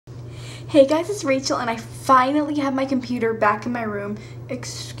Hey guys, it's Rachel and I finally have my computer back in my room.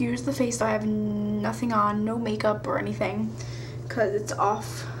 Excuse the face, I have nothing on, no makeup or anything, because it's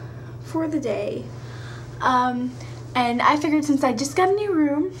off for the day. And I figured since I just got a new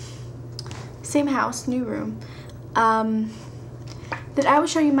room, same house, new room, that I would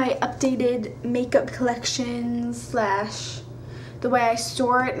show you my updated makeup collection slash the way I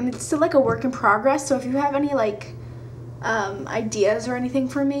store it, and it's still like a work in progress, so if you have any like ideas or anything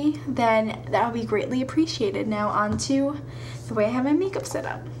for me, then that would be greatly appreciated. Now on to the way I have my makeup set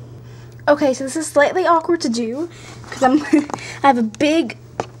up. Okay, so this is slightly awkward to do because I have a big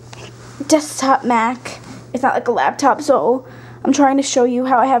desktop Mac. It's not like a laptop, so I'm trying to show you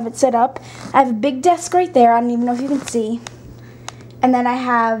how I have it set up. I have a big desk right there. I don't even know if you can see. And then I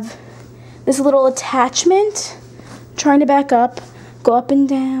have this little attachment. I'm trying to back up, go up and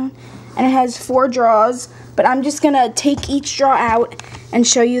down, and it has 4 drawers. But I'm just going to take each drawer out and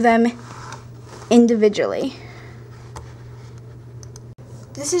show you them individually.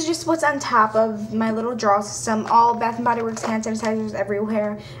 This is just what's on top of my little drawer system. All Bath & Body Works hand sanitizers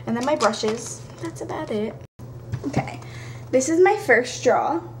everywhere. And then my brushes. That's about it. Okay. This is my first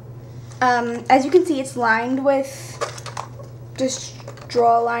drawer. As you can see, it's lined with just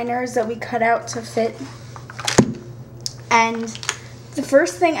drawer liners that we cut out to fit. And the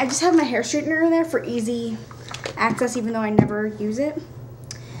first thing, I just have my hair straightener in there for easy access, even though I never use it.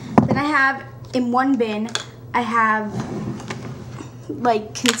 Then I have, in one bin, I have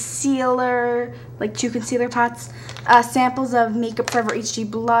like concealer, like 2 concealer pots, samples of Makeup Forever HD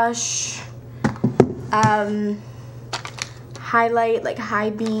blush, highlight, like high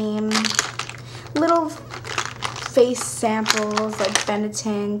beam, little face samples like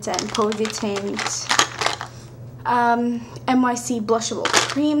Benetint and Posy Tint, NYC Blushable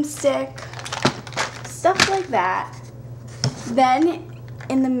Cream Stick, stuff like that. Then,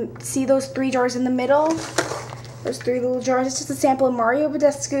 see those 3 jars in the middle? Those 3 little jars. It's just a sample of Mario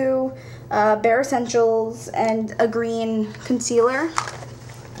Badescu, Bare Essentials, and a green concealer.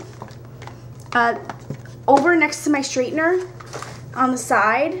 Over next to my straightener, on the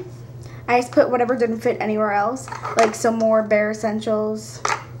side, I just put whatever didn't fit anywhere else, like some more Bare Essentials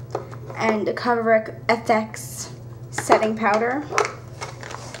and a CoverWreck FX setting powder.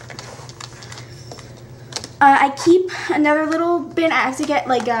 I keep another little bin. I have to get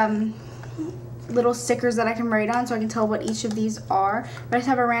like little stickers that I can write on so I can tell what each of these are. But I just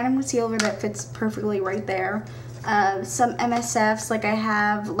have a random concealer that fits perfectly right there. Some MSFs, like I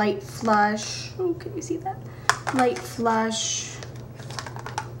have Light Flush. Oh, can you see that? Light Flush.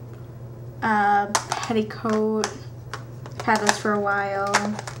 Petticoat. Had those for a while.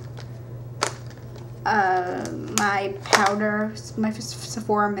 My powder, my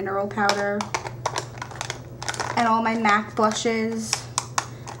Sephora mineral powder, and all my MAC blushes.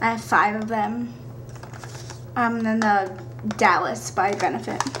 I have 5 of them. And then the Dallas by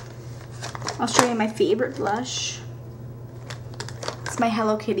Benefit. I'll show you my favorite blush. It's my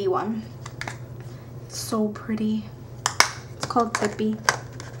Hello Kitty one. It's so pretty. It's called Tippy.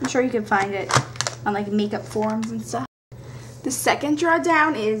 I'm sure you can find it on like makeup forums and stuff. The second drawer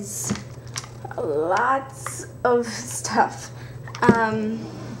down is lots of stuff.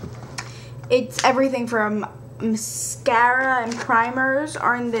 It's everything from mascara and primers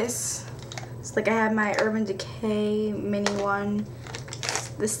are in this. It's like I have my Urban Decay mini one,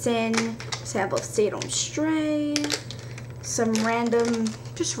 the Sin, sample of Stay Don't Stray, some random,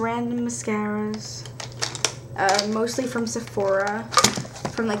 just random mascaras, mostly from Sephora,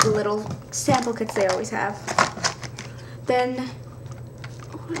 from like the little sample kits they always have. Then,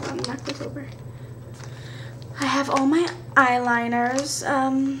 hold on, knock this over. I have all my eyeliners,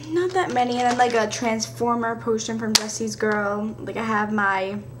 not that many, and then like a Transformer potion from Jesse's Girl. Like I have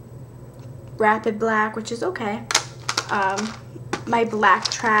my Rapid Black, which is okay. My Black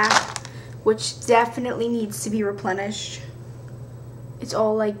Track, which definitely needs to be replenished. It's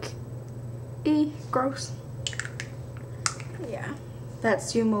all like, gross. Yeah, that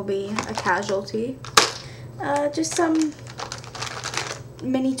soon will be a casualty. Just some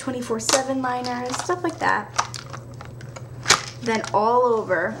mini 24/7 liners, stuff like that. Then all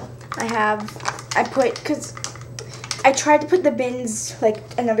over, because I tried to put the bins, like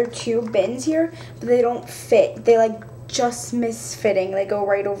another 2 bins here, but they don't fit. They like just misfitting. They go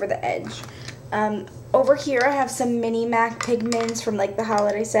right over the edge. Over here I have some mini MAC pigments from like the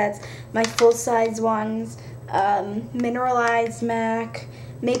holiday sets, my full-size ones, mineralized MAC,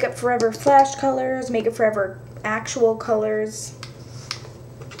 Makeup Forever flash colors, Makeup Forever actual colors.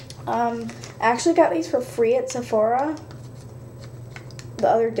 I actually got these for free at Sephora the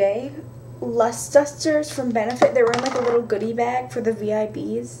other day. Lust Dusters from Benefit. They were in like a little goodie bag for the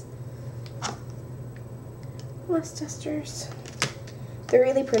VIBs. blush testers. They're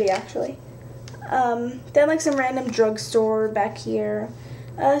really pretty, actually. Then like some random drugstore back here.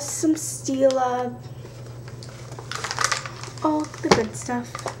 Some Stila. All the good stuff.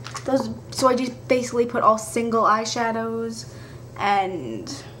 So I just basically put all single eyeshadows and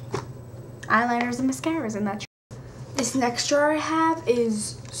eyeliners and mascaras in that drawer. This next drawer I have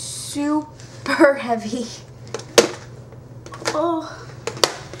is super heavy. Oh,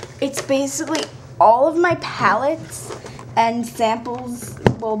 it's basically all of my palettes and samples,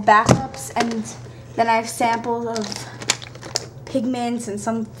 well, backups, and then I have samples of pigments and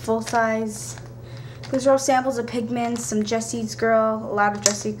some full size. These are all samples of pigments, some Jessie's Girl, a lot of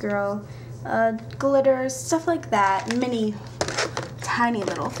Jessie Girl, glitters, stuff like that, mini, tiny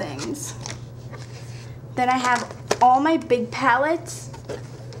little things. Then I have all my big palettes.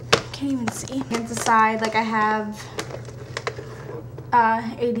 Can't even see. On the side, like I have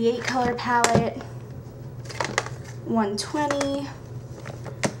 88 color palette, 120,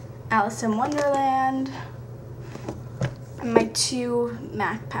 Alice in Wonderland, and my 2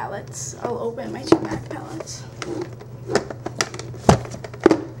 MAC palettes. I'll open my 2 MAC palettes.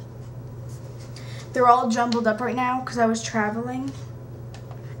 They're all jumbled up right now because I was traveling.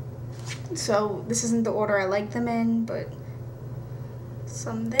 So this isn't the order I like them in, but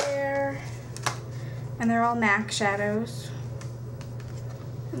some there. And they're all MAC shadows.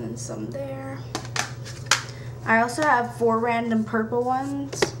 And then some there. I also have 4 random purple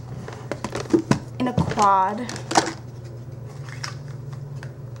ones in a quad.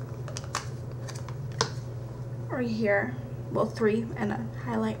 Right here. Well, 3 and a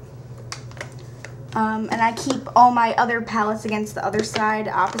highlight. And I keep all my other palettes against the other side,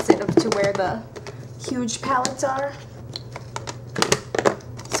 opposite of to where the huge palettes are.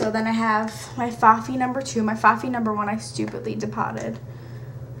 So then I have my Fafi number 2. My Fafi number 1 I stupidly depotted.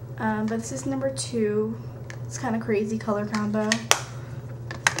 But this is number 2. It's kind of crazy color combo.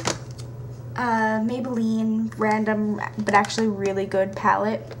 Maybelline random, but actually really good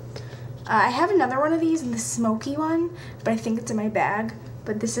palette. I have another one of these in the smoky one, but I think it's in my bag.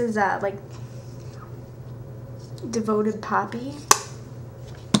 But this is like Devoted Poppy.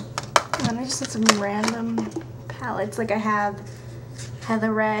 And then I just have some random palettes. Like I have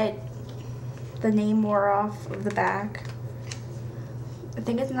Heatherette. The name wore off of the back. I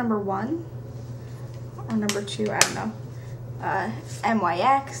think it's number 1 or number 2. I don't know.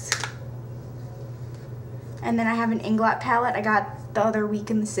 NYX. And then I have an Inglot palette I got the other week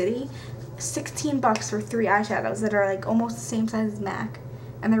in the city. 16 bucks for 3 eyeshadows that are like almost the same size as MAC,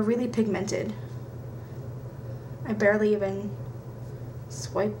 and they're really pigmented. I barely even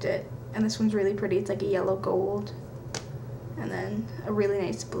swiped it, and this one's really pretty. It's like a yellow gold and then a really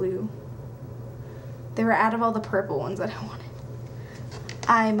nice blue. They were out of all the purple ones that I wanted.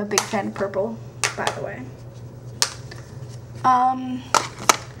 I'm a big fan of purple, by the way.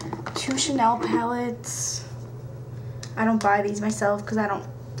 2 Chanel palettes. I don't buy these myself because I don't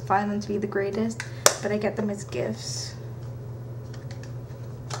find them to be the greatest, but I get them as gifts.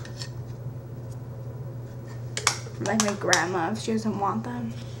 Like my grandma, if she doesn't want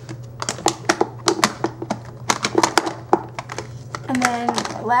them. And then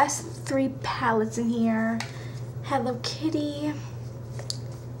the last 3 palettes in here. Hello Kitty.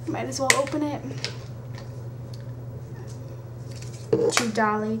 Might as well open it. 2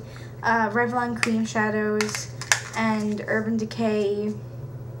 Dolly. Revlon Cream Shadows and Urban Decay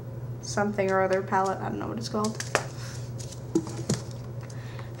something or other palette. I don't know what it's called.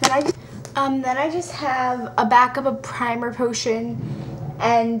 Then I just have a backup of Primer Potion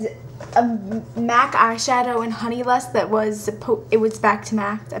and a MAC eyeshadow in Honey Lust that was it was back to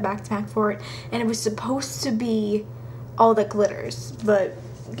MAC. I back to MAC for it, and it was supposed to be all the glitters, but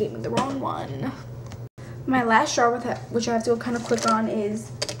gave me the wrong one. My last drawer with it, which I have to go kind of quick on,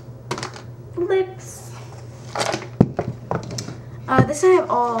 is lips. This I have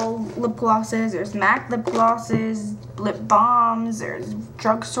all lip glosses. There's MAC lip glosses, lip balms, there's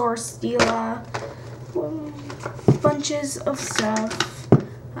drugstore Stila, bunches of stuff.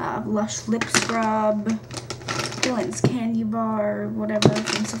 Lush lip scrub, Dylan's candy bar, whatever,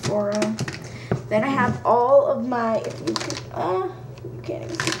 from Sephora. Then I have all of my, if you can, you can't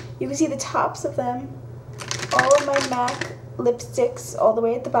even see. You can see the tops of them. All of my MAC lipsticks all the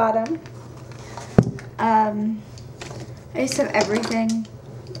way at the bottom. I just have everything.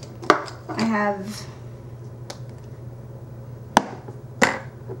 I have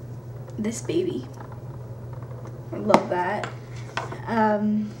this baby. I love that.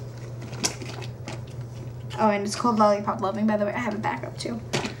 Oh, and it's called Lollipop Loving, by the way. I have a backup too.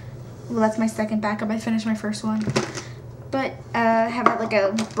 Well, that's my second backup. I finished my first one. But I have like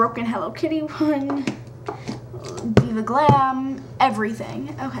a broken Hello Kitty one. Viva Glam,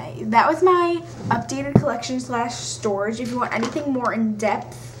 everything. Okay, that was my updated collection slash storage. If you want anything more in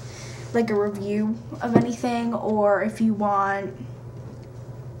depth, like a review of anything, or if you want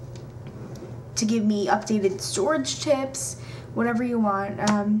to give me updated storage tips, whatever you want,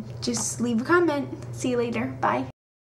 just leave a comment. See you later. Bye.